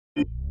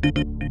Hey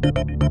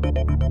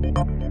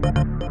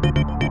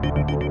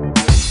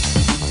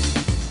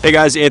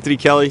guys, Anthony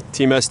Kelly,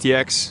 Team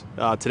STX.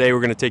 Today we're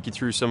going to take you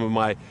through some of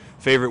my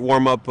favorite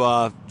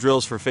warm-up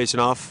drills for facing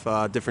off,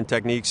 different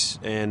techniques,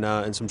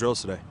 and some drills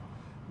today.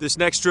 This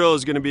next drill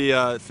is going to be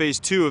phase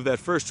 2 of that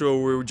first drill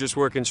where we were just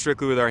working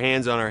strictly with our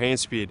hands on our hand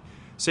speed.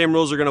 Same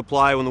rules are going to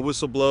apply when the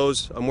whistle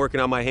blows. I'm working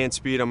on my hand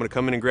speed. I'm going to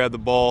come in and grab the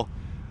ball,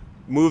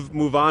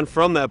 move on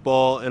from that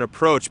ball and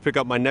approach, pick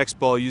up my next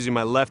ball using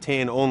my left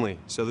hand only.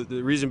 So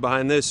the reason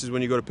behind this is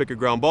when you go to pick a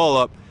ground ball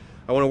up,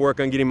 I want to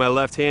work on getting my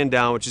left hand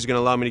down, which is going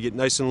to allow me to get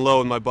nice and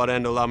low in my butt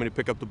end to allow me to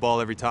pick up the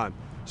ball every time.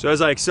 So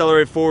as I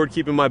accelerate forward,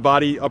 keeping my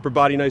upper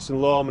body nice and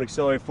low, I'm going to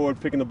accelerate forward,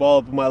 picking the ball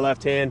up with my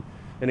left hand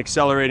and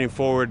accelerating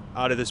forward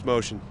out of this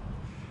motion.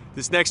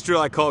 This next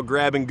drill I call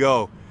grab and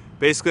go.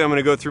 Basically, I'm going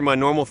to go through my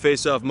normal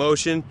face-off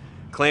motion,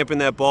 clamping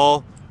that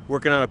ball,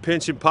 working on a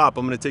pinch and pop.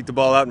 I'm going to take the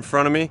ball out in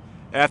front of me.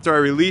 After I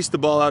release the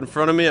ball out in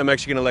front of me, I'm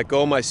actually going to let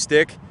go of my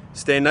stick,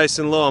 stay nice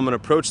and low. I'm going to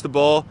approach the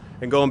ball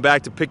and going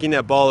back to picking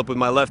that ball up with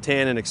my left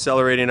hand and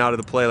accelerating out of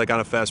the play like on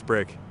a fast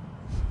break.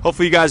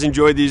 Hopefully you guys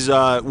enjoyed these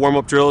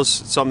warm-up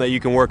drills. It's something that you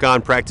can work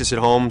on, practice at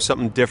home,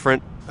 something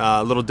different,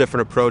 a little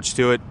different approach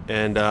to it.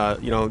 And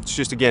you know, it's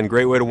just, again,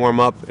 great way to warm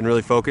up and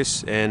really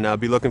focus, and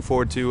be looking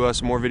forward to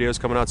some more videos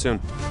coming out soon.